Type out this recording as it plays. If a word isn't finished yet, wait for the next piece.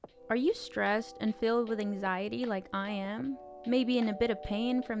Are you stressed and filled with anxiety like I am? Maybe in a bit of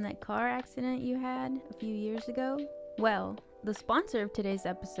pain from that car accident you had a few years ago? Well, the sponsor of today's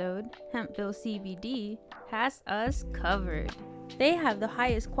episode, Hempville CBD, has us covered. They have the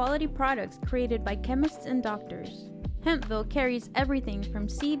highest quality products created by chemists and doctors. Hempville carries everything from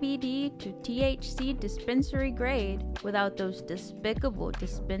CBD to THC dispensary grade without those despicable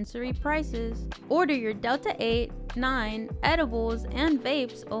dispensary prices. Order your Delta 8, 9 edibles and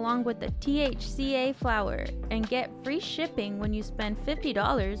vapes along with the THCA flower and get free shipping when you spend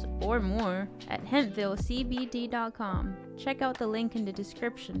 $50 or more at hempvillecbd.com. Check out the link in the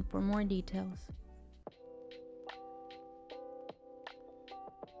description for more details.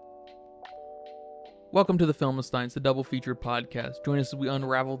 Welcome to the Filmistines, the double feature podcast. Join us as we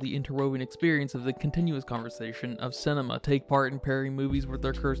unravel the interwoven experience of the continuous conversation of cinema. Take part in pairing movies with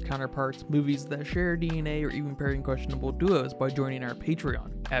their cursed counterparts, movies that share DNA, or even pairing questionable duos by joining our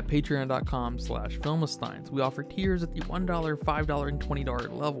Patreon at patreon.com/Filmistines. We offer tiers at the $1, $5, and $20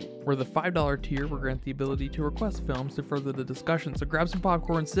 level. For the $5 tier, we grant the ability to request films to further the discussion. So grab some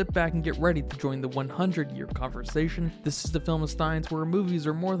popcorn, sit back, and get ready to join the 100-year conversation. This is the Filmistines, where movies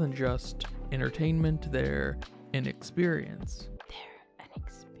are more than just entertainment, they're an experience. They're an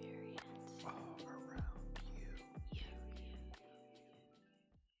experience. All around you.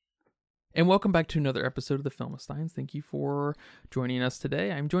 And welcome back to another episode of the Filmistines. Thank you for joining us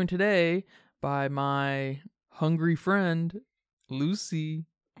today. I'm joined today by my hungry friend, Lucy.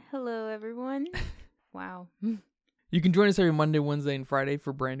 Hello, everyone. Wow. You can join us every Monday, Wednesday, and Friday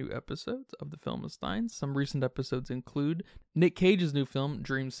for brand new episodes of the Filmistines. Some recent episodes include Nick Cage's new film,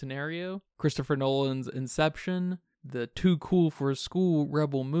 Dream Scenario, Christopher Nolan's Inception, the Too Cool for School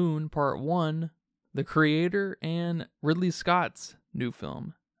Rebel Moon Part 1, The Creator, and Ridley Scott's new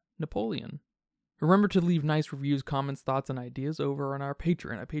film, Napoleon. Remember to leave nice reviews, comments, thoughts, and ideas over on our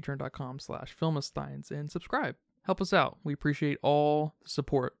Patreon at patreon.com/Filmistines and subscribe. Help us out. We appreciate all the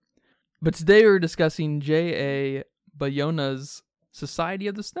support. But today we're discussing J.A. Bayona's Society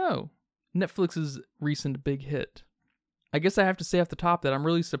of the Snow, Netflix's recent big hit. I guess I have to say off the top that I'm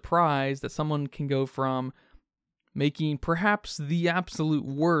really surprised that someone can go from making perhaps the absolute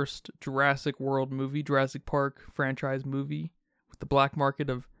worst Jurassic World movie, Jurassic Park franchise movie, with the black market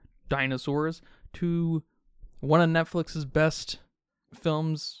of dinosaurs, to one of Netflix's best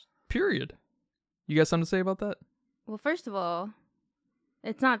films, period. You got something to say about that? Well, first of all,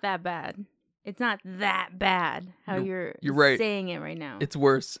 it's not that bad. It's not that bad how you're right. saying it right now. It's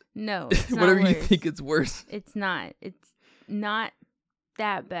worse. No, it's not Whatever worse. you think, it's worse. It's not. It's not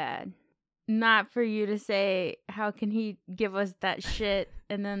that bad. Not for you to say, how can he give us that shit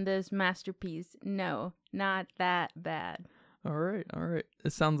and then this masterpiece? No, not that bad. All right.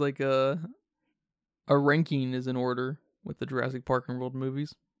 It sounds like a ranking is in order with the Jurassic Park and World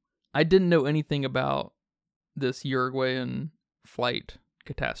movies. I didn't know anything about this Uruguayan flight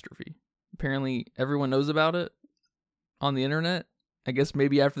catastrophe. Apparently, everyone knows about it on the internet. I guess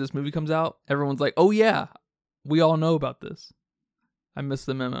maybe after this movie comes out, everyone's like, oh yeah, we all know about this. I missed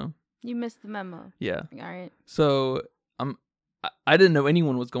the memo. You missed the memo. Yeah. All right. So, I didn't know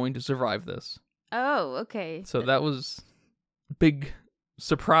anyone was going to survive this. Oh, okay. So that was a big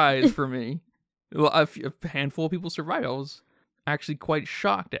surprise for me. Well, a handful of people survived. I was actually quite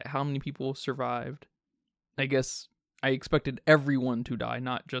shocked at how many people survived. I guess I expected everyone to die,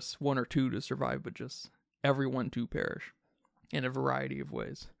 not just one or two to survive, but just everyone to perish in a variety of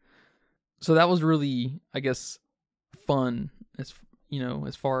ways. So that was really, I guess, fun as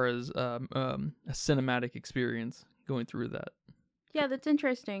far as a cinematic experience going through that. Yeah, that's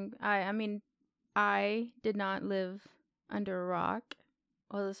interesting. I mean, I did not live under a rock,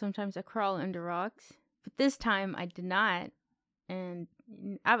 although sometimes I crawl under rocks. But this time I did not, and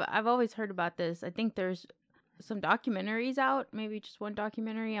I've always heard about this. I think there's some documentaries out, maybe just one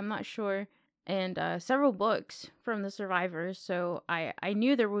documentary, I'm not sure, and several books from the survivors, so I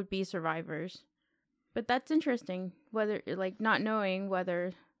knew there would be survivors. But that's interesting, whether, like, not knowing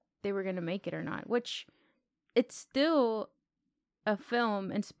whether they were going to make it or not, which it's still a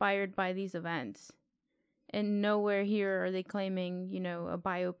film inspired by these events, and nowhere here are they claiming, a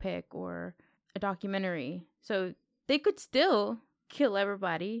biopic or a documentary, so they could still kill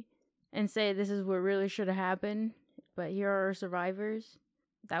everybody and say this is what really should have happened, but here are survivors.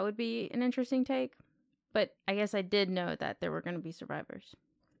 That would be an interesting take. But I guess I did know that there were going to be survivors.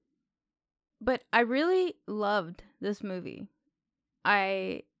 But I really loved this movie.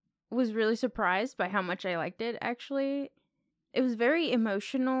 I was really surprised by how much I liked it, actually. It was very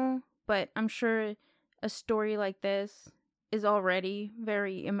emotional, but I'm sure a story like this is already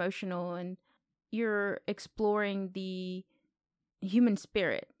very emotional, and you're exploring the human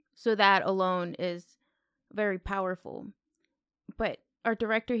spirit. So that alone is very powerful. But our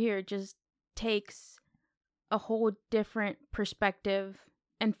director here just takes a whole different perspective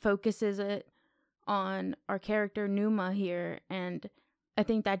and focuses it on our character Numa here, and I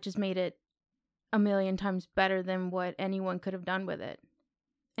think that just made it a million times better than what anyone could have done with it.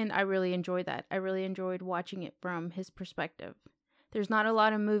 And I really enjoyed that. I really enjoyed watching it from his perspective. There's not a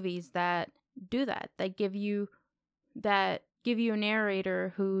lot of movies that do that, that give you a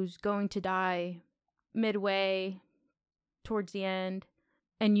narrator who's going to die midway towards the end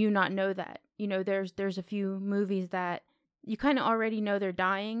and you not know that. You know, there's a few movies that you kind of already know they're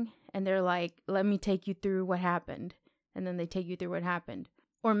dying and they're like, let me take you through what happened. And then they take you through what happened.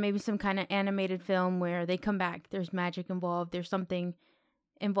 Or maybe some kind of animated film where they come back. There's magic involved. There's something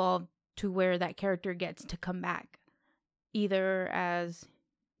involved to where that character gets to come back. Either as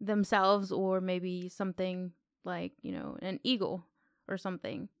themselves or maybe something like, you know, an eagle or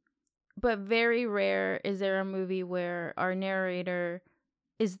something. But very rare is there a movie where our narrator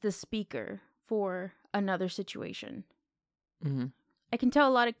is the speaker for another situation. Mm-hmm. I can tell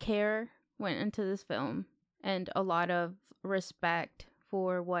a lot of care went into this film and a lot of respect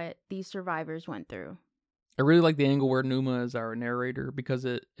for what these survivors went through. I really like the angle where Numa is our narrator because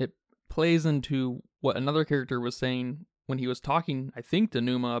it plays into what another character was saying when he was talking, I think, to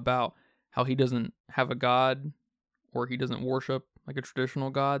Numa about how he doesn't have a god or he doesn't worship like a traditional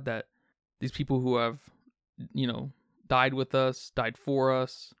god, that these people who have, you know, died with us, died for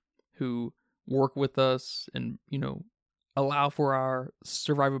us, who work with us and, you know, allow for our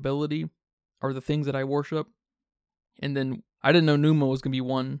survivability are the things that I worship. And then I didn't know Numa was going to be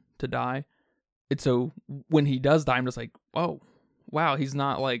one to die. And so when he does die, I'm just like, oh, wow, he's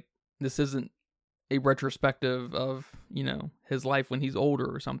not like, this isn't a retrospective of, you know, his life when he's older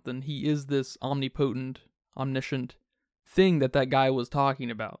or something. He is this omnipotent, omniscient thing that guy was talking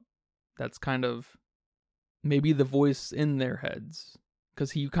about. That's kind of maybe the voice in their heads.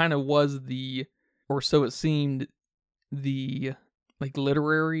 Because he kind of was the, or so it seemed, the like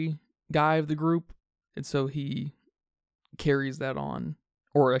literary guy of the group. And so he carries that on.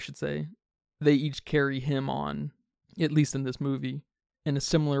 Or I should say, they each carry him on, at least in this movie, in a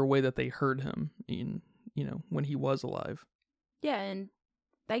similar way that they heard him in, you know, when he was alive. Yeah, and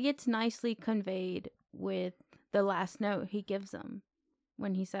that gets nicely conveyed with the last note he gives them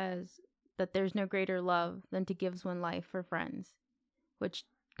when he says that there's no greater love than to give one life for friends, which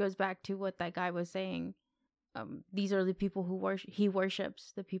goes back to what that guy was saying. These are the people who he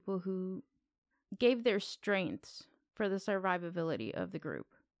worships, the people who gave their strengths for the survivability of the group.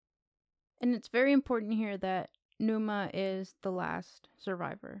 And it's very important here that Numa is the last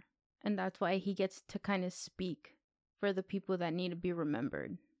survivor. And that's why he gets to kind of speak for the people that need to be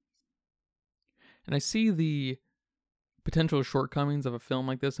remembered. And I see the potential shortcomings of a film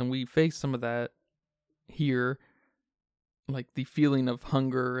like this, and we face some of that here. Like the feeling of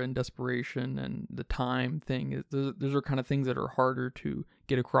hunger and desperation and the time thing. Those are kind of things that are harder to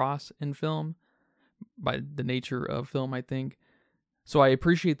get across in film by the nature of film, I think. So I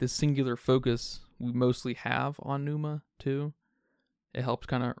appreciate the singular focus we mostly have on Numa, too. It helps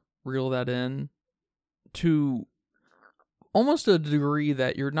kind of reel that in to almost a degree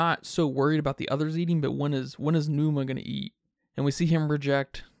that you're not so worried about the others eating, but when is Numa going to eat? And we see him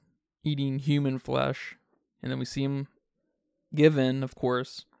reject eating human flesh, and then we see him give in, of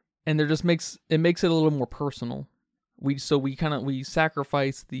course, and there just makes it a little more personal. We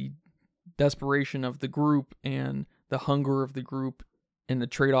sacrifice the desperation of the group and the hunger of the group in the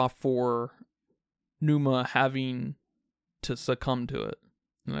trade-off for Numa having to succumb to it.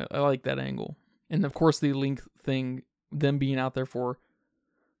 And I like that angle. And of course the Link thing, them being out there for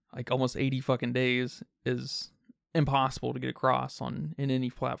like almost 80 fucking days, is impossible to get across in any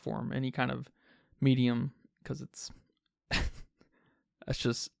platform, any kind of medium, because it's that's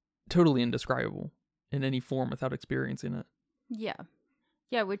just totally indescribable in any form without experiencing it.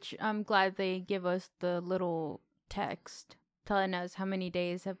 Yeah, which I'm glad they give us the little text telling us how many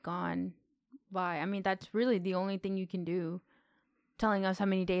days have gone by. I mean, that's really the only thing you can do, telling us how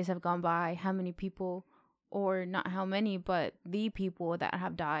many days have gone by, how many people, or not how many, but the people that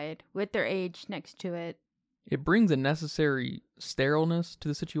have died with their age next to it. It brings a necessary sterileness to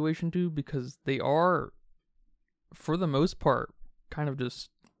the situation too, because they are, for the most part, kind of just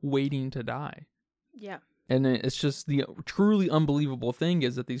waiting to die. Yeah. And it's just the truly unbelievable thing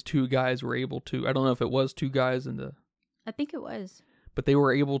is that these two guys were able to, I don't know if it was two guys I think it was. But they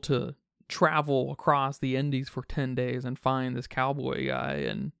were able to travel across the Indies for 10 days and find this cowboy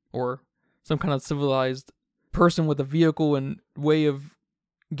guy or some kind of civilized person with a vehicle and way of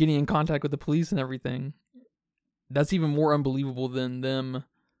getting in contact with the police and everything. That's even more unbelievable than them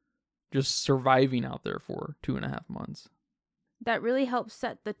just surviving out there for 2.5 months. That really helps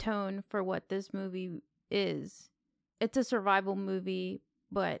set the tone for what this movie is. It's a survival movie,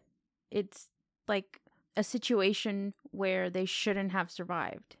 but it's like a situation where they shouldn't have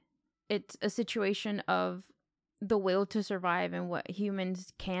survived. It's a situation of the will to survive and what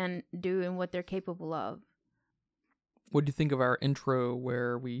humans can do and what they're capable of. What do you think of our intro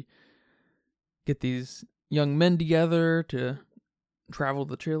where we get these young men together to travel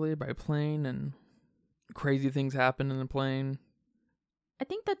to Chile by plane and crazy things happen in the plane? I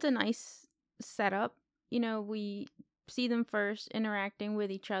think that's a nice setup. We see them first interacting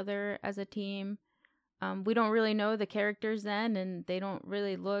with each other as a team. We don't really know the characters then, and they don't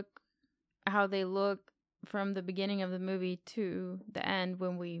really look how they look from the beginning of the movie to the end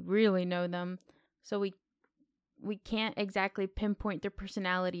when we really know them. So we can't exactly pinpoint their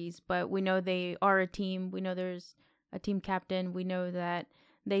personalities, but we know they are a team. We know there's a team captain. We know that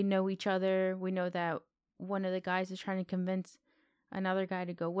they know each other. We know that one of the guys is trying to convince another guy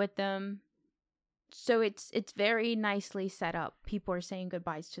to go with them. So it's very nicely set up. People are saying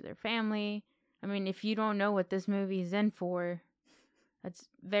goodbyes to their family. I mean, if you don't know what this movie is in for, that's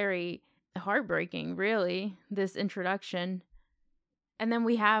very heartbreaking, really, this introduction. And then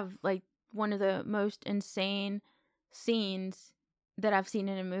we have like one of the most insane scenes that I've seen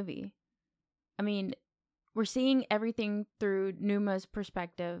in a movie. I mean, we're seeing everything through Numa's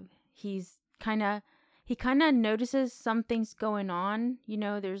perspective. He kind of notices something's going on.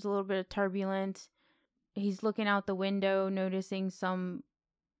 There's a little bit of turbulence. He's looking out the window, noticing some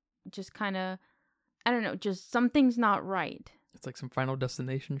just kind of, I don't know, just something's not right. It's like some Final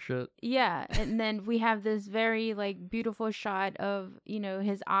Destination shit. Yeah, and then we have this very like beautiful shot of,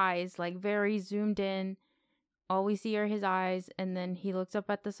 his eyes, like very zoomed in. All we see are his eyes, and then he looks up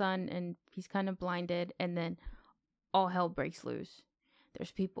at the sun and he's kind of blinded, and then all hell breaks loose.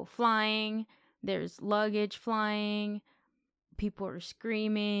 There's people flying, there's luggage flying, people are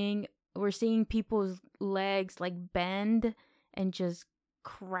screaming. We're seeing people's legs like bend and just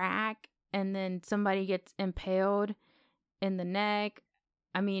crack, and then somebody gets impaled in the neck.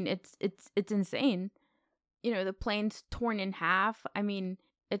 I mean, it's insane. The plane's torn in half. I mean,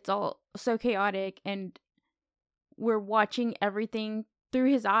 it's all so chaotic, and we're watching everything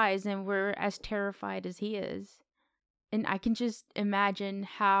through his eyes, and we're as terrified as he is. And I can just imagine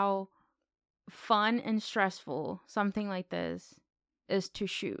how fun and stressful something like this is to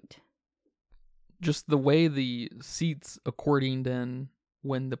shoot. Just the way the seats accordioned in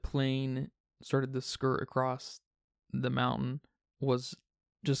when the plane started to skirt across the mountain was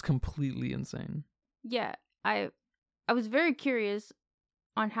just completely insane. Yeah, I was very curious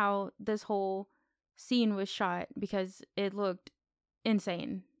on how this whole scene was shot because it looked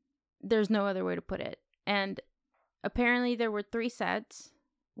insane. There's no other way to put it. And apparently there were 3 sets,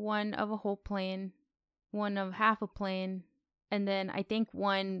 one of a whole plane, one of half a plane, and then I think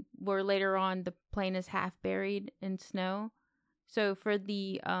one where later on the plane is half buried in snow. So for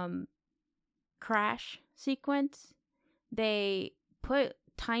the crash sequence, they put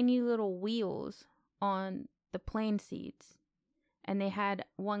tiny little wheels on the plane seats, and they had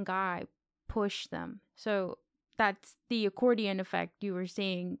one guy push them. So that's the accordion effect you were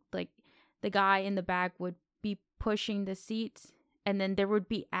seeing. Like the guy in the back would be pushing the seats, and then there would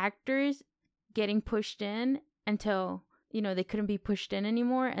be actors getting pushed in until they couldn't be pushed in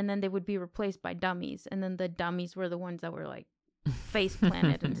anymore, and then they would be replaced by dummies, and then the dummies were the ones that were like face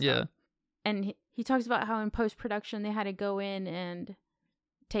planted and stuff. Yeah. And he talks about how in post-production they had to go in and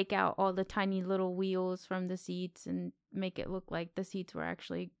take out all the tiny little wheels from the seats and make it look like the seats were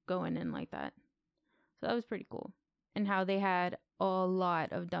actually going in like that. So that was pretty cool. And how they had a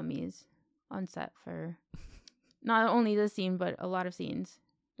lot of dummies on set for not only this scene, but a lot of scenes,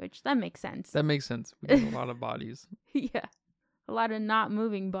 which that makes sense. That makes sense. We have a lot of bodies. Yeah. A lot of not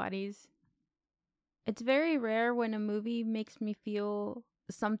moving bodies. It's very rare when a movie makes me feel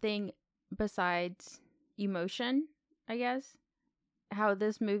something besides emotion, I guess. How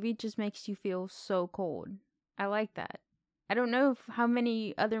this movie just makes you feel so cold. I like that. I don't know how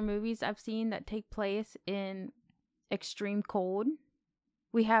many other movies I've seen that take place in extreme cold.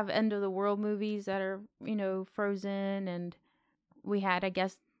 We have end of the world movies that are, frozen, and we had, I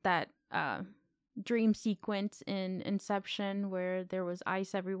guess, that dream sequence in Inception where there was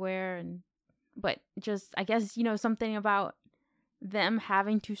ice everywhere, but just, I guess, something about them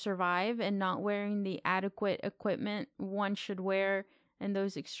having to survive and not wearing the adequate equipment one should wear in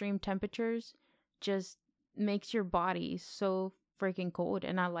those extreme temperatures just makes your body so freaking cold.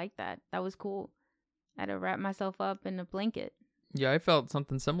 And I like that. That was cool. I had to wrap myself up in a blanket. Yeah, I felt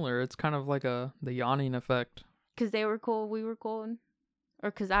something similar. It's kind of like the yawning effect. Because they were cold, we were cold.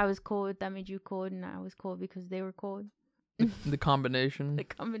 Or because I was cold, that made you cold, and I was cold because they were cold. The combination. The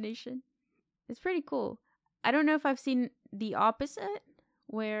combination. It's pretty cool. I don't know if I've seen the opposite,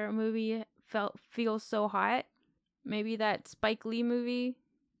 where a movie feels so hot. Maybe that Spike Lee movie.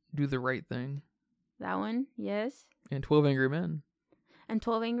 Do the Right Thing. That one, yes. And 12 Angry Men. And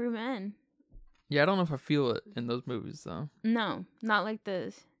 12 Angry Men. Yeah, I don't know if I feel it in those movies, though. No, not like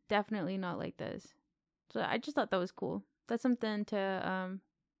this. Definitely not like this. So I just thought that was cool. That's something to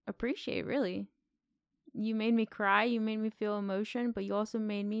appreciate, really. You made me cry, you made me feel emotion, but you also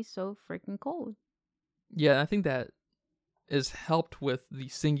made me so freaking cold. Yeah, I think that is helped with the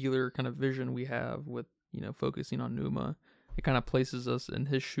singular kind of vision we have with, focusing on Numa. It kind of places us in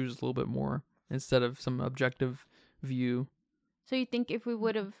his shoes a little bit more instead of some objective view. So you think if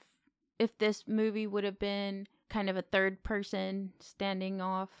this movie would have been kind of a third person standing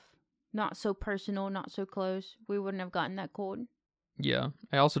off, not so personal, not so close, we wouldn't have gotten that cold? Yeah,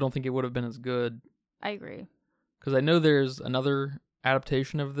 I also don't think it would have been as good. I agree. Because I know there's another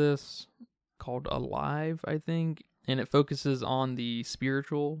adaptation of this called Alive, I think, and it focuses on the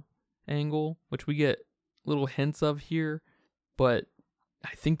spiritual angle, which we get little hints of here, but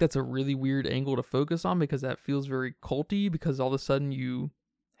I think that's a really weird angle to focus on because that feels very culty, because all of a sudden you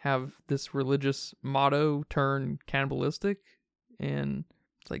have this religious motto turn cannibalistic, and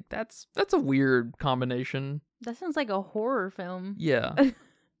it's like that's a weird combination. That sounds like a horror film. Yeah.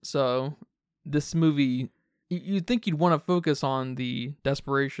 So this movie, you'd think you'd want to focus on the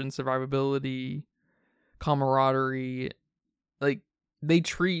desperation, survivability, camaraderie. Like, they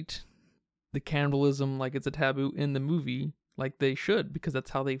treat the cannibalism like it's a taboo in the movie, like they should, because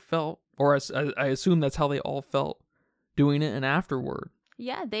that's how they felt, or I assume that's how they all felt doing it and afterward.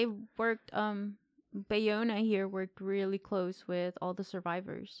 Yeah, they worked, Bayona here worked really close with all the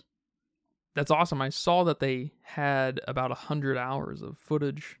survivors. That's awesome. I saw that they had about 100 hours of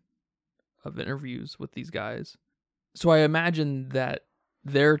footage of interviews with these guys. So I imagine that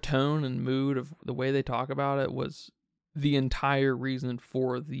their tone and mood of the way they talk about it was the entire reason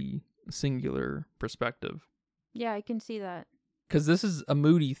for the singular perspective. Yeah, I can see that. Because this is a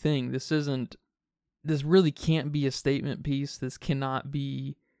moody thing. This really can't be a statement piece. This cannot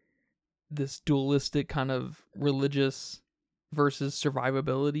be this dualistic kind of religious versus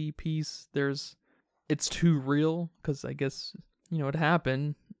survivability piece. It's too real, because I guess, it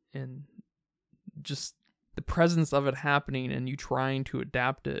happened, and just the presence of it happening and you trying to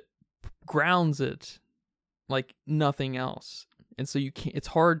adapt it grounds it like nothing else. And so it's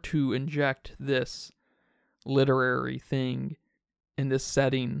hard to inject this literary thing in this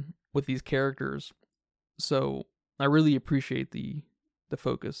setting with these characters. So I really appreciate the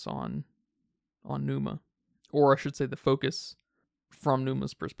focus on Numa, or I should say the focus from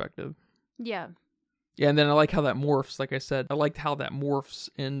Numa's perspective. Yeah. Yeah, and then I like how that morphs. Like I said, I liked how that morphs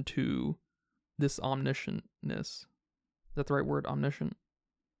into this omniscientness. Is that the right word? Omniscient?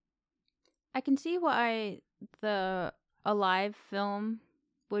 I can see why the Alive film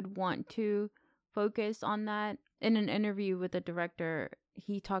would want to focus on that. In an interview with the director,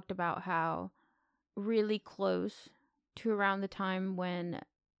 he talked about how really close to around the time when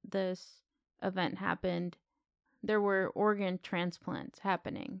this event happened, there were organ transplants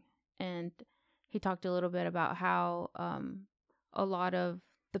happening. And he talked a little bit about how a lot of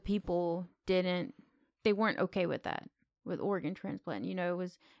the people they weren't okay with that, with organ transplant. It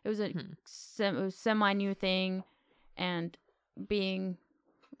was a semi-new thing, and being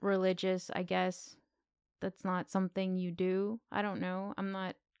religious, I guess, that's not something you do. I don't know. I'm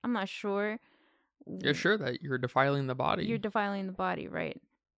not sure. You're sure that you're defiling the body. You're defiling the body, right?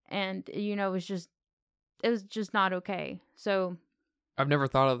 And it was just not okay. So I've never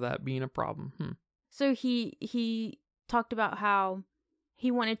thought of that being a problem. So he talked about how he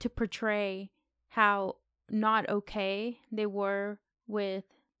wanted to portray how not okay they were with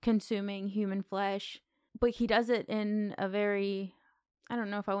consuming human flesh, but he does it in a very, I don't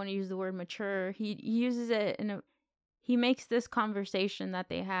know if I want to use the word mature. He uses it he makes this conversation that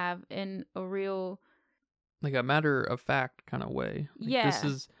they have in a real, like a matter of fact kind of way. Like, yeah.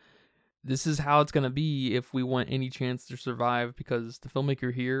 This is how it's going to be if we want any chance to survive, because the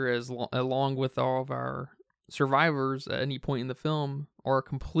filmmaker here, along with all of our survivors at any point in the film, are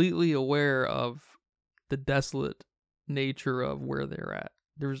completely aware of the desolate nature of where they're at.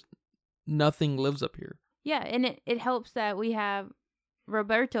 There's nothing lives up here. Yeah, and it helps that we have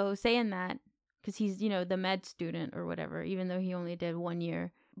Roberto saying that, because he's, the med student or whatever, even though he only did 1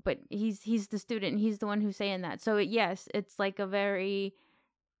 year. But he's the student, and he's the one who's saying that. So, yes, it's like a very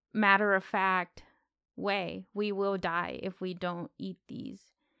matter-of-fact way. We will die if we don't eat these.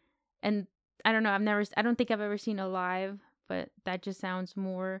 And I don't know, I don't think I've ever seen Alive, but that just sounds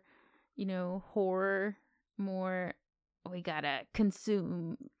more, horror, more we gotta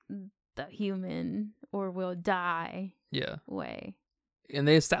consume the human or we'll die Yeah. way. And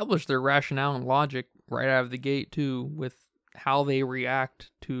they established their rationale and logic right out of the gate too, with how they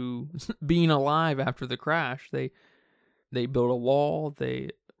react to being alive after the crash. They build a wall, they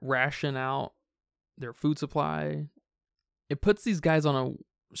ration out their food supply. It puts these guys on a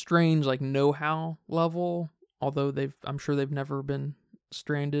strange like know-how level, although I'm sure they've never been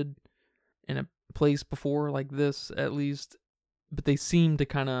stranded in a place before like this, at least. But they seem to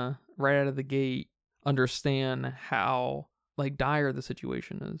kind of right out of the gate understand how like dire the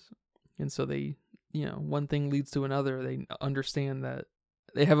situation is. And so they, one thing leads to another. They understand that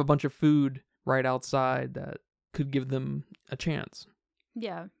they have a bunch of food right outside that could give them a chance.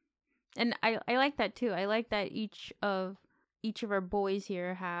 Yeah. And I like that too. I like that each of our boys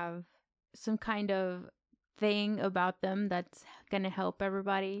here have some kind of thing about them that's going to help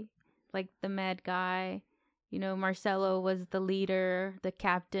everybody. Like the mad guy, Marcelo was the leader, the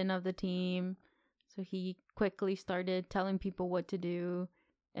captain of the team. So he quickly started telling people what to do.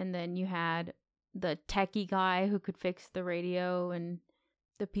 And then you had the techie guy who could fix the radio, and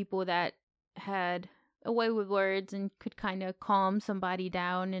the people that had a way with words and could kind of calm somebody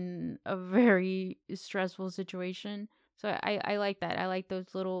down in a very stressful situation. So I like that. I like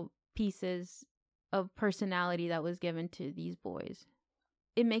those little pieces of personality that was given to these boys.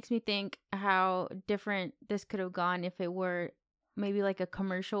 It makes me think how different this could have gone if it were maybe like a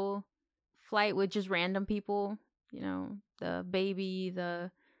commercial flight with just random people, the baby,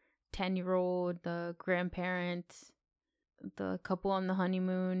 the 10-year-old, the grandparents, the couple on the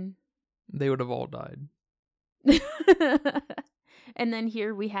honeymoon. They would have all died. And then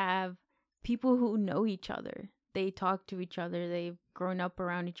here we have people who know each other. They talk to each other. They've grown up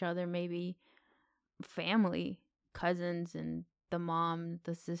around each other, maybe family, cousins, and the mom,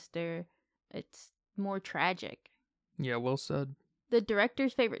 the sister. It's more tragic. Yeah, well said. The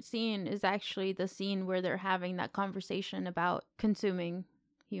director's favorite scene is actually the scene where they're having that conversation about consuming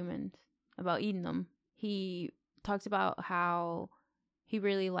humans, about eating them. He talks about how he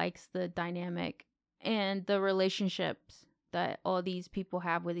really likes the dynamic and the relationships that all these people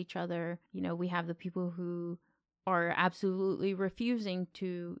have with each other. We have the people who are absolutely refusing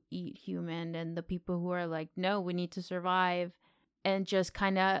to eat human, and the people who are like, no, we need to survive. And just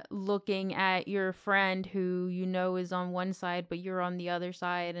kind of looking at your friend who is on one side, but you're on the other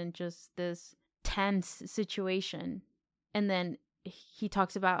side, and just this tense situation. And then he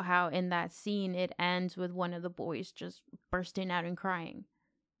talks about how in that scene, it ends with one of the boys just bursting out and crying.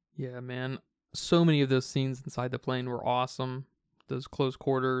 Yeah, man. So many of those scenes inside the plane were awesome. Those close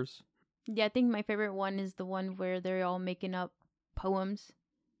quarters. Yeah, I think my favorite one is the one where they're all making up poems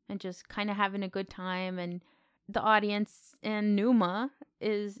and just kind of having a good time, and the audience and Numa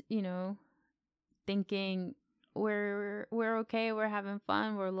is, thinking we're okay, we're having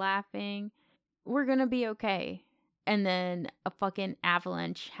fun, we're laughing, we're gonna be okay. And then a fucking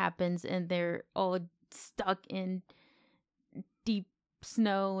avalanche happens and they're all stuck in deep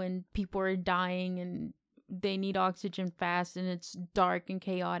snow and people are dying and they need oxygen fast and it's dark and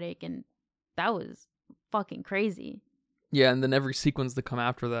chaotic, and that was fucking crazy. Yeah, and then every sequence that come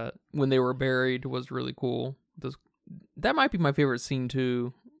after that, when they were buried, was really cool. That might be my favorite scene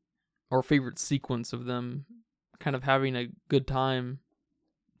too, or favorite sequence of them kind of having a good time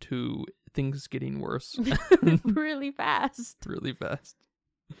to things getting worse. Really fast. Really fast.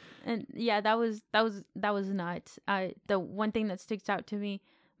 And yeah, that was nuts. The one thing that sticks out to me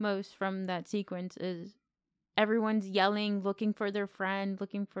most from that sequence is everyone's yelling, looking for their friend,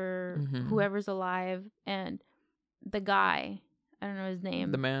 looking for whoever's alive, and the guy, I don't know his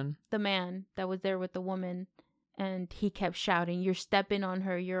name. The man that was there with the woman. And he kept shouting, you're stepping on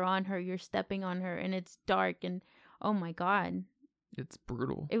her, you're on her, you're stepping on her. And it's dark and oh my God. It's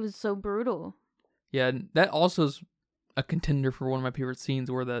brutal. It was so brutal. Yeah, and that also is a contender for one of my favorite scenes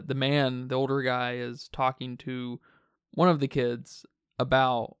where the man, the older guy, is talking to one of the kids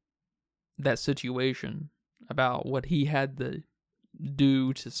about that situation, about what he had to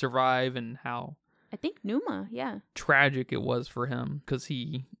do to survive and how... I think Numa, yeah. Tragic it was for him because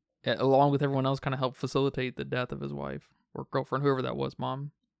he... along with everyone else, kind of helped facilitate the death of his wife or girlfriend, whoever that was. Mom,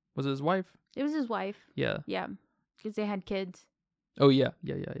 was it his wife? It was his wife. Yeah, because they had kids. Oh yeah.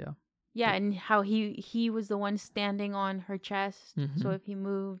 Yeah, and how he was the one standing on her chest. So if he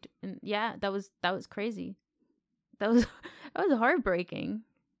moved, and yeah, that was crazy. That was heartbreaking.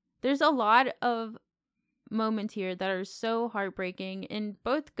 There's a lot of moments here that are so heartbreaking in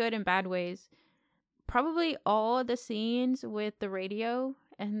both good and bad ways. Probably all the scenes with the radio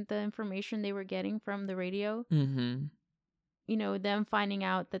and the information they were getting from the radio. them finding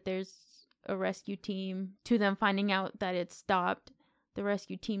out that there's a rescue team, to them finding out that it stopped, the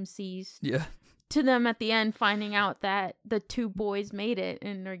rescue team ceased, Yeah. to them at the end finding out that the 2 boys made it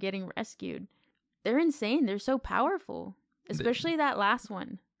and are getting rescued. They're insane. They're so powerful, especially that last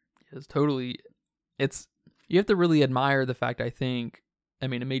one. It's totally. You have to really admire the fact, I think. I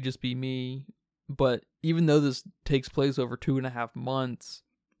mean, it may just be me, but even though this takes place over 2.5 months,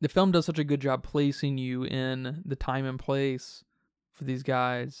 the film does such a good job placing you in the time and place for these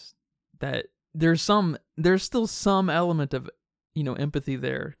guys that there's still some element of, empathy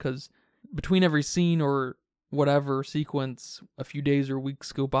there, because between every scene or whatever sequence, a few days or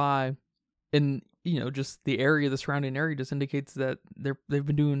weeks go by, and just the surrounding area just indicates that they've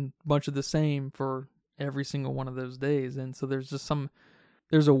been doing a bunch of the same for every single one of those days. And so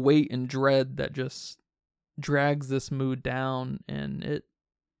there's a weight and dread that just drags this mood down, and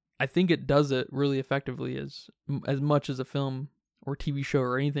I think it does it really effectively, as much as a film or TV show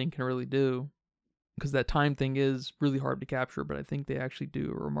or anything can really do, because that time thing is really hard to capture, but I think they actually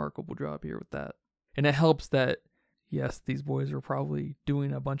do a remarkable job here with that. And it helps that, yes, these boys are probably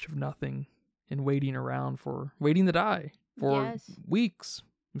doing a bunch of nothing and waiting to die for weeks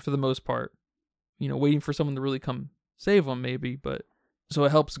for the most part, waiting for someone to really come save them maybe, but so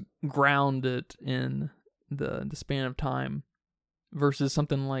it helps ground it in the span of time versus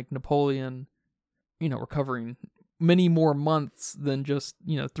something like Napoleon, recovering many more months than just,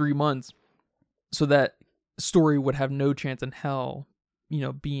 3 months. So that story would have no chance in hell,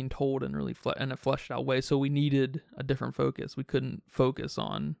 being told in really in a fleshed out way. So we needed a different focus. We couldn't focus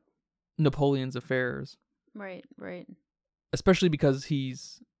on Napoleon's affairs. Right. Especially because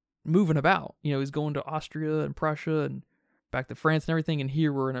he's moving about. He's going to Austria and Prussia and back to France and everything. And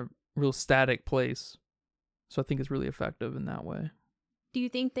here we're in a real static place. So I think it's really effective in that way. Do you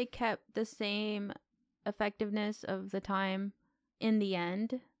think they kept the same effectiveness of the time in the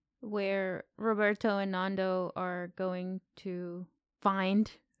end, where Roberto and Nando are going to find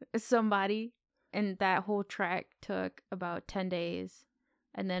somebody, and that whole trek took about 10 days?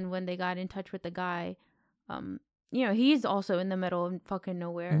 And then when they got in touch with the guy, he's also in the middle of fucking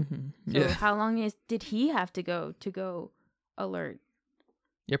nowhere. Mm-hmm. So how long did he have to go alert?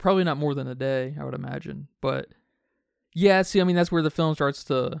 Yeah, probably not more than a day, I would imagine. But yeah, see, I mean, that's where the film starts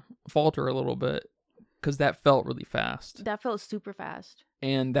to falter a little bit, because that felt really fast. That felt super fast.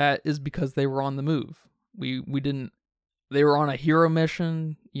 And that is because they were on the move. They were on a hero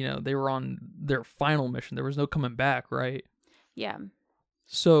mission, they were on their final mission. There was no coming back, right? Yeah.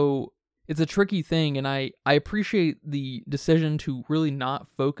 So it's a tricky thing, and I appreciate the decision to really not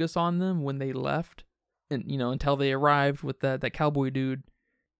focus on them when they left, and until they arrived with that cowboy dude,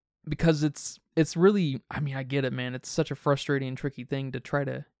 because it's really, I mean, I get it, man. It's such a frustrating and tricky thing to try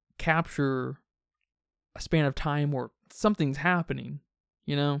to capture a span of time where something's happening,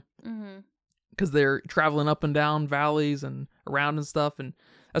 Mm-hmm. because they're traveling up and down valleys and around and stuff, and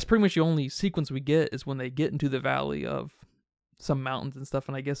that's pretty much the only sequence we get is when they get into the valley of some mountains and stuff.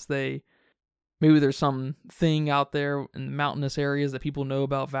 And I guess maybe there's some thing out there in the mountainous areas that people know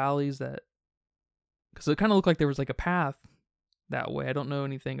about valleys, that because it kind of looked like there was like a path that way. I don't know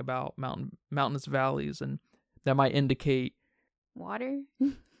anything about mountainous valleys, and that might indicate water.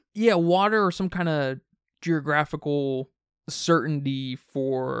 Yeah, water or some kind of geographical certainty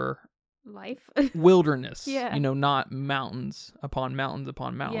for life. Wilderness. Yeah. Not mountains upon mountains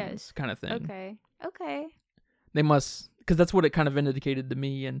upon mountains kind of thing. Okay. They must, because that's what it kind of indicated to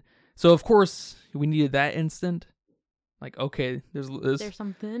me. And so, of course, we needed that instant. Like, okay, there's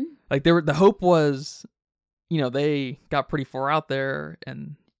something. Like, the hope was, they got pretty far out there,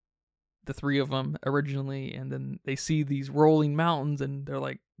 and the 3 of them originally, and then they see these rolling mountains, and they're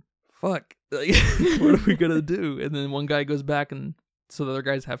like, fuck, like, what are we gonna do? And then one guy goes back, and so the other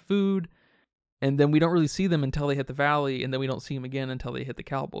guys have food, and then we don't really see them until they hit the valley, and then we don't see them again until they hit the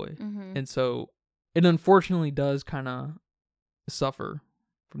cowboy. Mm-hmm. And so it unfortunately does kind of suffer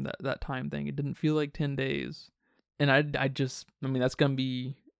from that time thing. It didn't feel like 10 days. And I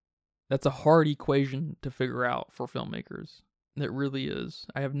mean, that's a hard equation to figure out for filmmakers. It really is.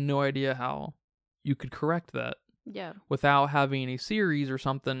 I have no idea how you could correct that. Yeah. Without having a series or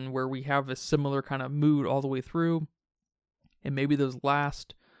something where we have a similar kind of mood all the way through. And maybe those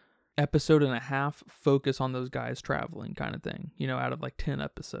last episode and a half focus on those guys traveling kind of thing, out of like 10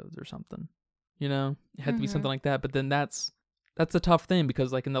 episodes or something, it had to be something like that. But then that's a tough thing,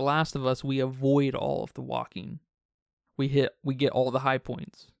 because like in The Last of Us, we avoid all of the walking. We get all the high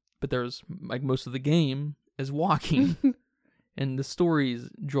points, but there's like most of the game is walking and the stories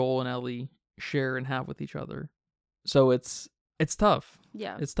Joel and Ellie share and have with each other. So it's tough.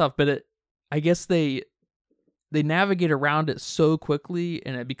 Yeah. It's tough, but I guess they they navigate around it so quickly,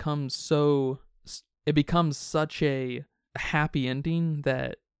 and it becomes such a happy ending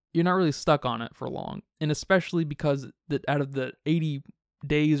that you're not really stuck on it for long. And especially because that out of the 80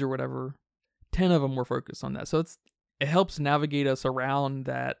 days or whatever, 10 of them were focused on that. So it helps navigate us around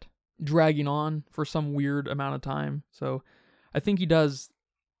that dragging on for some weird amount of time. So I think he does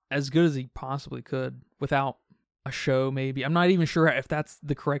as good as he possibly could without a show, maybe. I'm not even sure if that's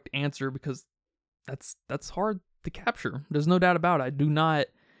the correct answer, because that's hard to capture. There's no doubt about it. I do not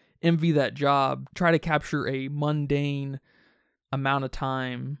envy that job. Try to capture a mundane amount of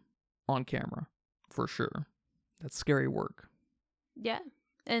time on camera, for sure. That's scary work. Yeah.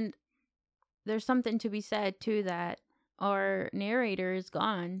 And there's something to be said, too, that our narrator is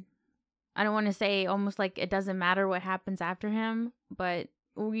gone. I don't want to say almost like it doesn't matter what happens after him, but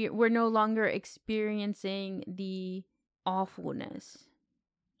we're no longer experiencing the awfulness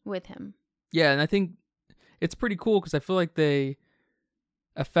with him. Yeah, and I think it's pretty cool because I feel like they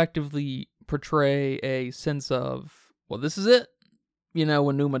effectively portray a sense of, well, this is it. You know,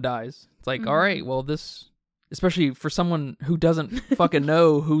 when Numa dies, it's like, all right, well, this, especially for someone who doesn't fucking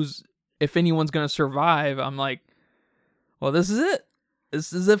know if anyone's going to survive, I'm like, well, this is it.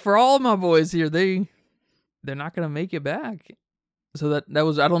 This is it for all of my boys here. They're not going to make it back. So that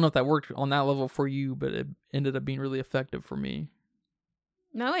was, I don't know if that worked on that level for you, but it ended up being really effective for me.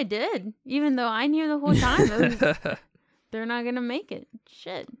 No, it did. Even though I knew the whole time they're not going to make it.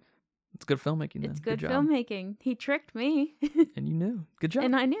 Shit. It's good filmmaking, then. It's good filmmaking. He tricked me. And you knew. Good job.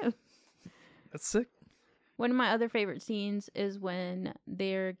 And I knew. That's sick. One of my other favorite scenes is when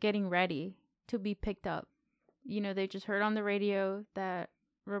they're getting ready to be picked up. You know, they just heard on the radio that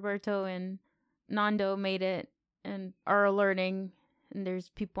Roberto and Nando made it and are alerting, and there's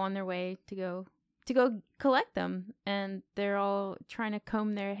people on their way to go collect them, and they're all trying to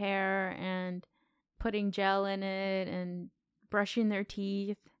comb their hair and putting gel in it and brushing their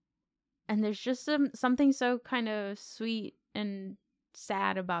teeth. And there's just something so kind of sweet and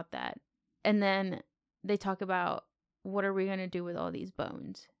sad about that. And then they talk about, what are we going to do with all these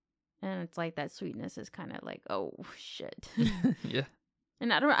bones? And it's like that sweetness is kind of like, oh, shit. Yeah.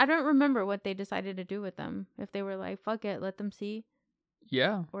 And I don't remember what they decided to do with them. If they were like, fuck it, let them see.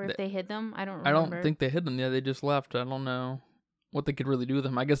 Yeah. Or if they hid them. I don't remember. I don't think they hid them. Yeah, they just left. I don't know what they could really do with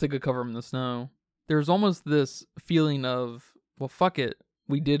them. I guess they could cover them in the snow. There's almost this feeling of, well, fuck it.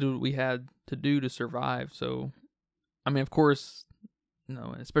 We did what we had to do to survive. So, I mean, of course,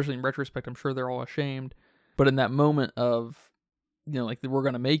 especially in retrospect, I'm sure they're all ashamed. But in that moment of, like, we're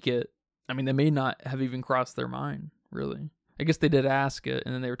going to make it, I mean, they may not have even crossed their mind, really. I guess they did ask it,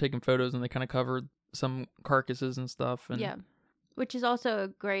 and then they were taking photos, and they kind of covered some carcasses and stuff. And yeah. Which is also a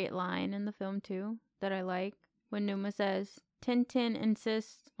great line in the film, too, that I like. When Numa says, Tintin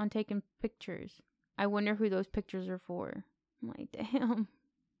insists on taking pictures. I wonder who those pictures are for. I'm like, damn.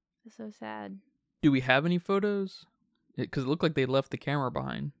 That's so sad. Do we have any photos? Because it looked like they left the camera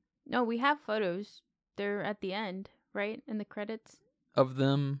behind. No, we have photos. They're at the end, right? In the credits. Of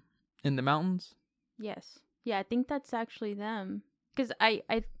them in the mountains? Yes. Yeah, I think that's actually them. Because I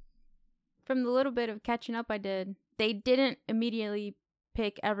from the little bit of catching up I did, they didn't immediately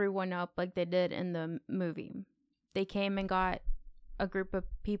pick everyone up like they did in the movie. They came and got a group of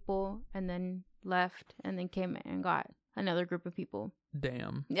people and then left and then came and got another group of people.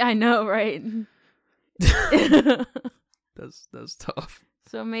 Damn. I know, right? That's tough.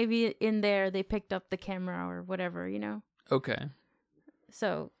 So maybe in there they picked up the camera or whatever, Okay.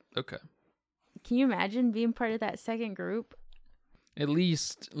 So. Okay. Can you imagine being part of that second group? At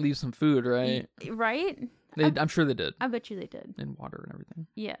least leave some food, right? Right? I'm sure they did. I bet you they did. And water and everything.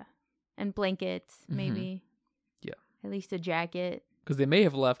 Yeah. And blankets, maybe. Yeah. At least a jacket. Because they may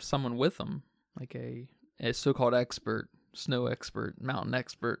have left someone with them, like a so-called expert, snow expert, mountain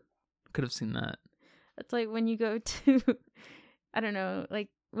expert. Could have seen that. It's like when you go to, I don't know, like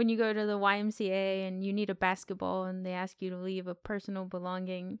when you go to the YMCA and you need a basketball and they ask you to leave a personal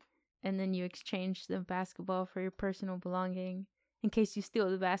belonging, and then you exchange the basketball for your personal belonging. In case you steal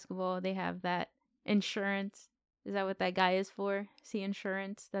the basketball, they have that insurance. Is that what that guy is for? See,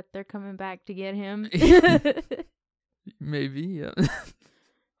 insurance that they're coming back to get him? Maybe, yeah.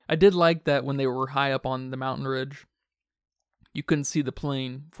 I did like that when they were high up on the mountain ridge, you couldn't see the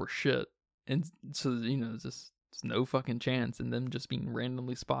plane for shit. And so, there's no fucking chance in them just being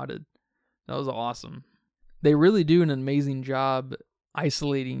randomly spotted. That was awesome. They really do an amazing job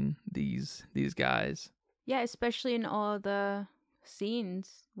isolating these guys. Yeah, especially in all the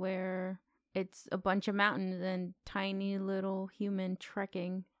scenes where it's a bunch of mountains and tiny little human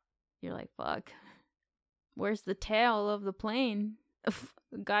trekking. You're like, fuck. Where's the tail of the plane?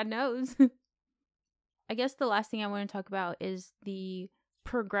 God knows. I guess the last thing I want to talk about is the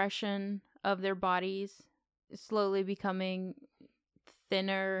progression of their bodies slowly becoming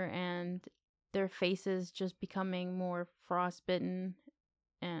thinner and their faces just becoming more frostbitten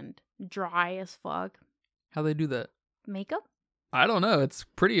and dry as fuck. How they do that? Makeup? I don't know. It's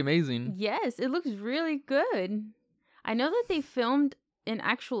pretty amazing. Yes, it looks really good. I know that they filmed in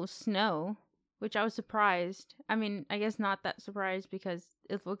actual snow, which I was surprised. I mean, I guess not that surprised because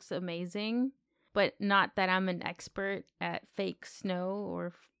it looks amazing, but not that I'm an expert at fake snow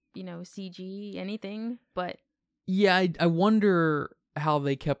or, CG, anything. But yeah, I wonder how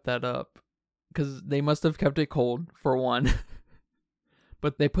they kept that up, because they must have kept it cold for one.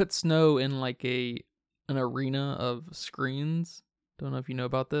 But they put snow in like an arena of screens. Don't know if you know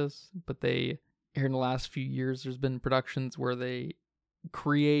about this, but here in the last few years, there's been productions where they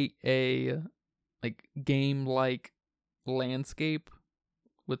create a like game-like landscape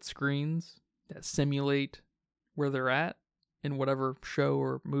with screens that simulate where they're at in whatever show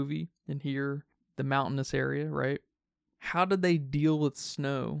or movie. And here, the mountainous area, right? How did they deal with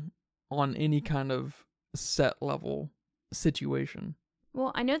snow on any kind of set level situation?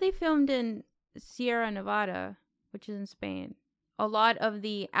 well, I know they filmed in Sierra Nevada, which is in Spain. A lot of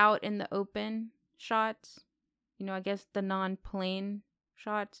the out in the open shots, I guess the non-plane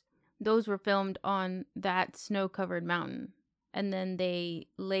shots, those were filmed on that snow-covered mountain. And then they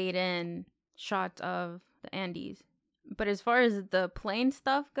laid in shots of the Andes. But as far as the plane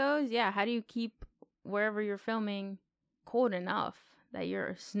stuff goes, yeah, how do you keep wherever you're filming cold enough that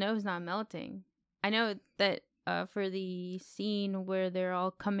your snow's not melting? I know that for the scene where they're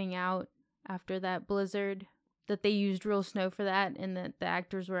all coming out after that blizzard, that they used real snow for that, and that the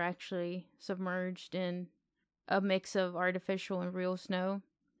actors were actually submerged in a mix of artificial and real snow,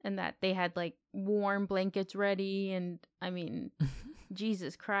 and that they had like warm blankets ready. And I mean,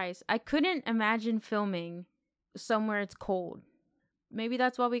 Jesus Christ, I couldn't imagine filming somewhere it's cold. Maybe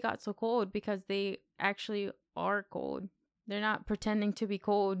that's why we got so cold, because they actually are cold. They're not pretending to be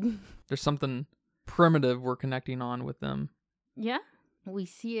cold. There's something primitive we're connecting on with them. Yeah, we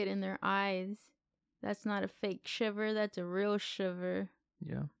see it in their eyes. That's not a fake shiver, that's a real shiver.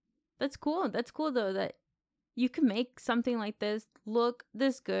 Yeah. That's cool. That's cool though, that you can make something like this look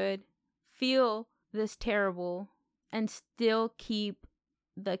this good, feel this terrible, and still keep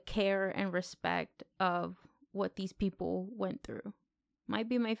the care and respect of what these people went through. Might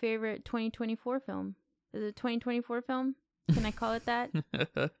be my favorite 2024 film. Is it a 2024 film? Can I call it that?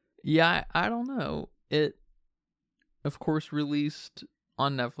 Yeah, I don't know. It, of course, released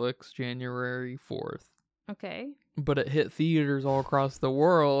on Netflix January 4th. Okay. But it hit theaters all across the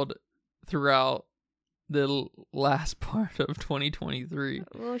world throughout the last part of 2023.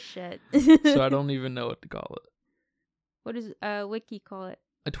 Oh, shit. So I don't even know what to call it. What does Wiki call it?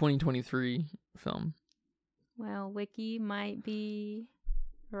 A 2023 film. Well, Wiki might be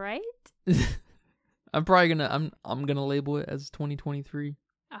right. I'm probably I'm gonna label it as 2023.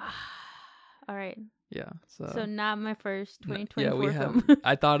 All right. Yeah. So not my first 2024 yeah, we film. have.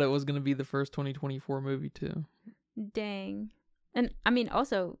 I thought it was gonna be the first 2024 movie too. Dang. And I mean,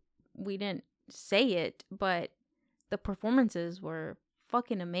 also, we didn't say it, but the performances were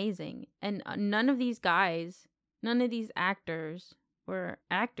fucking amazing. And none of these actors were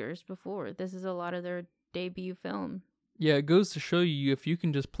actors before. This is a lot of their debut film. Yeah, it goes to show you, if you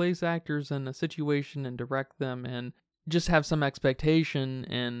can just place actors in a situation and direct them and just have some expectation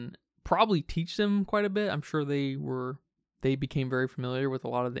and probably teach them quite a bit. I'm sure they became very familiar with a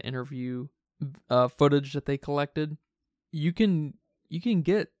lot of the interview footage that they collected. You can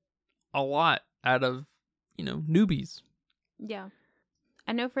get a lot out of, newbies. Yeah.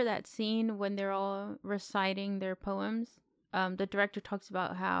 I know for that scene when they're all reciting their poems, the director talks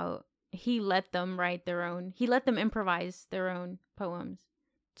about how he let them improvise their own poems.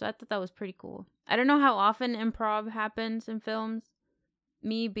 So I thought that was pretty cool. I don't know how often improv happens in films.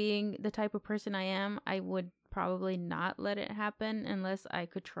 Me being the type of person I am, I would probably not let it happen unless I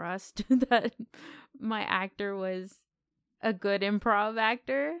could trust that my actor was a good improv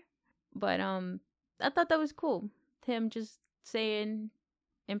actor. But I thought that was cool. Him just saying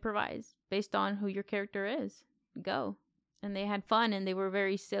improvise based on who your character is. Go. And they had fun and they were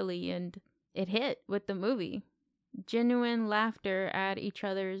very silly and it hit with the movie. Genuine laughter at each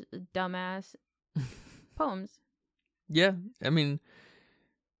other's dumbass poems. Yeah, I mean,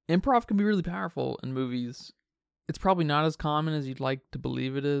 improv can be really powerful in movies. It's probably not as common as you'd like to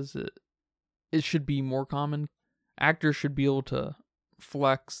believe it is. It should be more common. Actors should be able to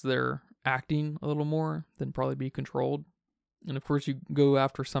flex their acting a little more than probably be controlled. And of course, you go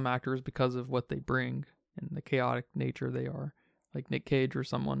after some actors because of what they bring and the chaotic nature they are, like Nick Cage or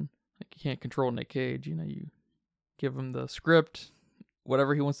someone. Like, you can't control Nick Cage. You give him the script,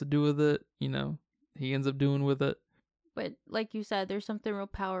 whatever he wants to do with it, he ends up doing with it. But like you said, there's something real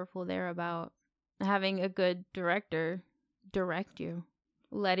powerful there about having a good director direct you,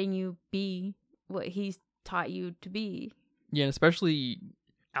 letting you be what he's taught you to be. Yeah, and especially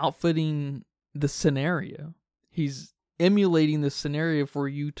outfitting the scenario. He's emulating the scenario for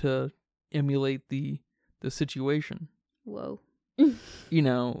you to emulate the situation. Whoa.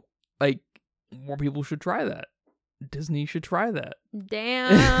 Like, more people should try that. Disney should try that.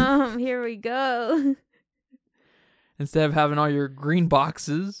 Damn, here we go. Instead of having all your green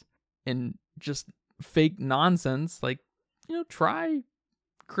boxes and just fake nonsense, like, try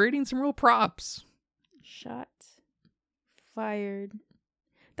creating some real props. Shots fired.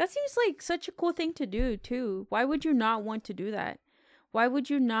 That seems like such a cool thing to do, too. Why would you not want to do that? Why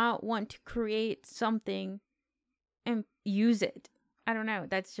would you not want to create something and use it? I don't know.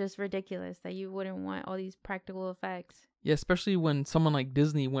 That's just ridiculous that you wouldn't want all these practical effects. Yeah, especially when someone like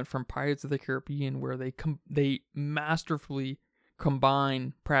Disney went from Pirates of the Caribbean, where they masterfully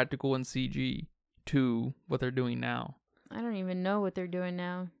combine practical and CG, to what they're doing now. I don't even know what they're doing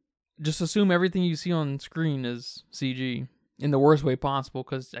now. Just assume everything you see on screen is CG in the worst way possible,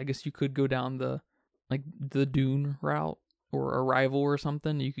 because I guess you could go down the Dune route or Arrival or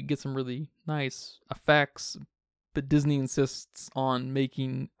something. You could get some really nice effects, but Disney insists on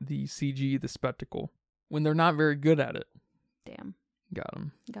making the CG the spectacle when they're not very good at it. Damn. Got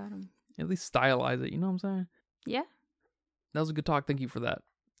him. At At least stylize it, you know what I'm saying? Yeah. That was a good talk. Thank you for that.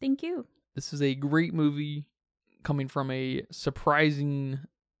 Thank you. This is a great movie coming from a surprising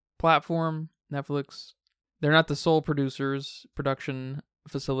platform, Netflix. They're not the sole production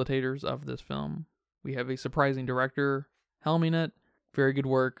facilitators of this film. We have a surprising director helming it. Very good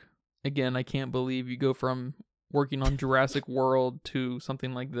work. Again, I can't believe you go from working on Jurassic World to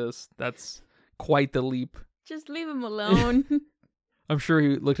something like this. That's quite the leap. Just leave him alone. I'm sure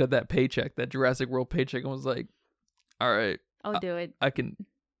he looked at that paycheck, that Jurassic World paycheck, and was like, all right. I'll do it. I can...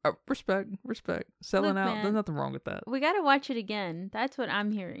 respect. Selling Look, out. man, There's nothing wrong with that. We gotta watch it again. That's what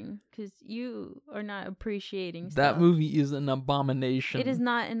I'm hearing. Because you are not appreciating stuff. That movie is an abomination. It is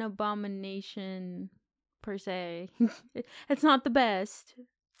not an abomination, per se. It's not the best.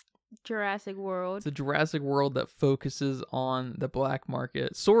 Jurassic World. It's a Jurassic World that focuses on the black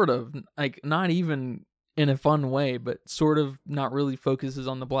market. Sort of. Like, not even in a fun way, but sort of not really focuses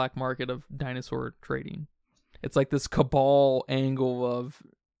on the black market of dinosaur trading. It's like this cabal angle of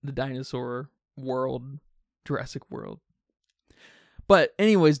the dinosaur world, Jurassic World. But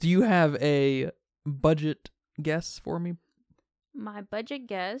anyways, do you have a budget guess for me? My budget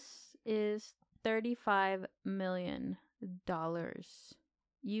guess is $35 million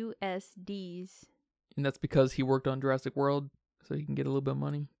USDs. And that's because he worked on Jurassic World, so he can get a little bit of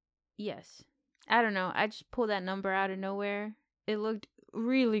money? Yes. I don't know. I just pulled that number out of nowhere. It looked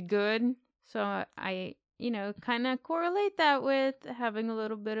really good. So I kind of correlate that with having a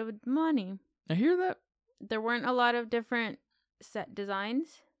little bit of money. I hear that. There weren't a lot of different set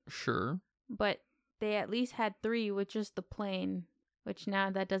designs. Sure. But they at least had 3 with just the plane, which now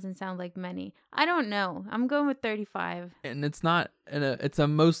that doesn't sound like many. I don't know. I'm going with 35. And it's not, it's a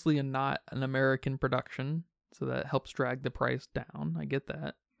mostly not an American production, so that helps drag the price down. I get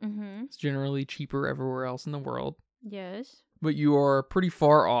that. Mm-hmm. It's generally cheaper everywhere else in the world. Yes. But you are pretty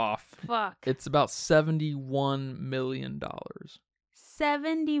far off. Fuck. It's about $71 million.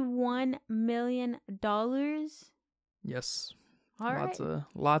 $71 million? Yes. All right.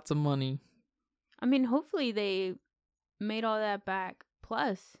 Lots of money. I mean, hopefully they made all that back.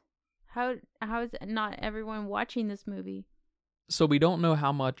 Plus, how is not everyone watching this movie? So we don't know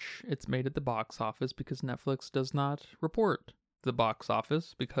how much it's made at the box office because Netflix does not report the box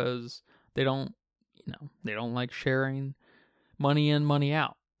office because they don't like sharing money in, money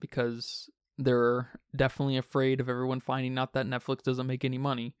out, because they're definitely afraid of everyone finding out that Netflix doesn't make any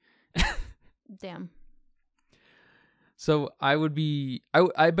money. Damn. So I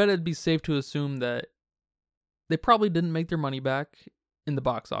bet it'd be safe to assume that they probably didn't make their money back in the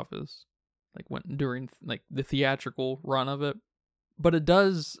box office, during the theatrical run of it. But it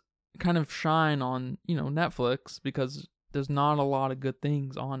does kind of shine on, Netflix, because there's not a lot of good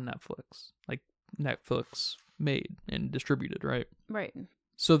things on Netflix. Like Netflix made and distributed, right? Right.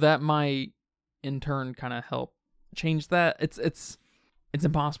 So that might in turn kind of help change that. It's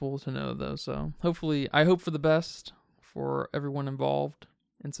impossible to know though. So hopefully, I hope for the best for everyone involved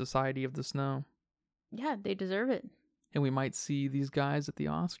in Society of the Snow. Yeah, they deserve it. And we might see these guys at the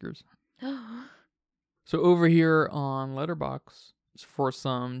Oscars. So over here on Letterboxd, for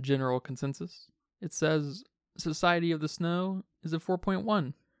some general consensus, it says Society of the Snow is a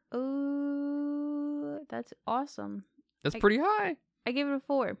 4.1. Oh, that's awesome. That's pretty high. I give it a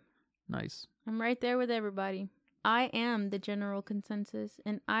 4. Nice. I'm right there with everybody. I am the general consensus,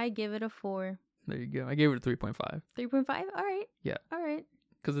 and I give it a 4. There you go. I gave it a 3.5. 3.5? All right. Yeah. All right.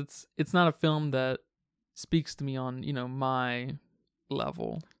 Because it's not a film that speaks to me on, my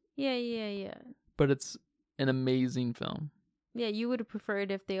level. Yeah. But it's an amazing film. Yeah, you would have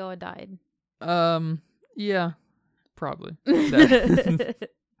preferred if they all died. Yeah, probably.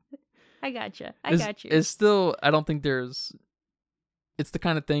 I gotcha. I got you. It's still, I don't think it's the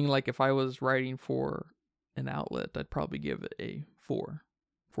kind of thing, like, if I was writing for an outlet, I'd probably give it a 4.5.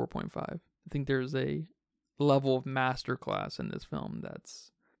 I think there's a level of masterclass in this film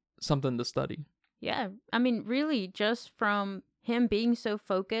that's something to study. Yeah, I mean, really, just from him being so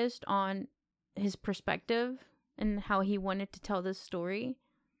focused on his perspective and how he wanted to tell this story,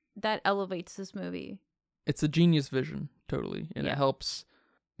 that elevates this movie. It's a genius vision, totally, and it helps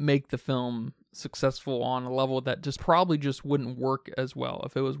make the film successful on a level that probably wouldn't work as well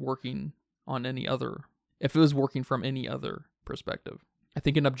if it was working from any other perspective. I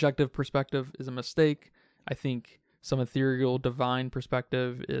think an objective perspective is a mistake. I think some ethereal divine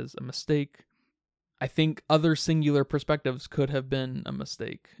perspective is a mistake. I think other singular perspectives could have been a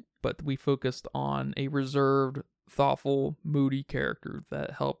mistake, but we focused on a reserved, thoughtful, moody character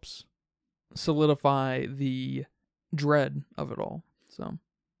that helps solidify the dread of it all. So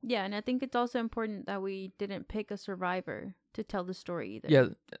yeah, and I think it's also important that we didn't pick a survivor to tell the story either. Yeah,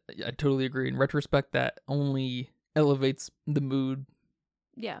 I totally agree. In retrospect, that only elevates the mood.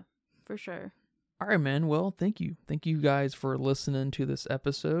 Yeah, for sure. All right, man. Well, thank you. Thank you guys for listening to this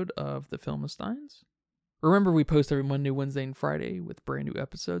episode of The Filmistines. Remember, we post every Monday, Wednesday, and Friday with brand new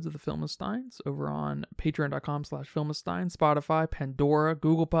episodes of The Filmistines over on patreon.com/Filmistines, Spotify, Pandora,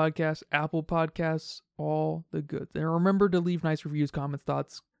 Google Podcasts, Apple Podcasts, all the goods. And remember to leave nice reviews, comments,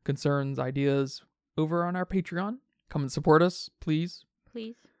 thoughts, concerns, ideas over on our Patreon. Come and support us, please.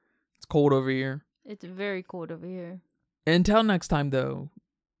 Please. It's cold over here. It's very cold over here. Until next time, though,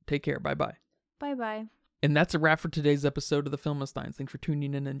 take care. Bye-bye. Bye-bye. And that's a wrap for today's episode of The Filmistines. Thanks for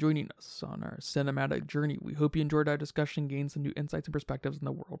tuning in and joining us on our cinematic journey. We hope you enjoyed our discussion, gained some new insights and perspectives in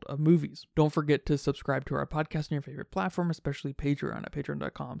the world of movies. Don't forget to subscribe to our podcast on your favorite platform, especially Patreon at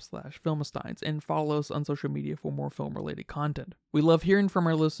patreon.com/Filmistines, and follow us on social media for more film-related content. We love hearing from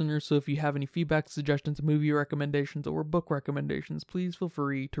our listeners, so if you have any feedback, suggestions, movie recommendations, or book recommendations, please feel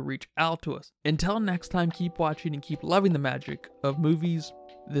free to reach out to us. Until next time, keep watching and keep loving the magic of movies.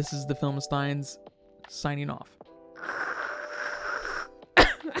 This is The Filmistines, signing off.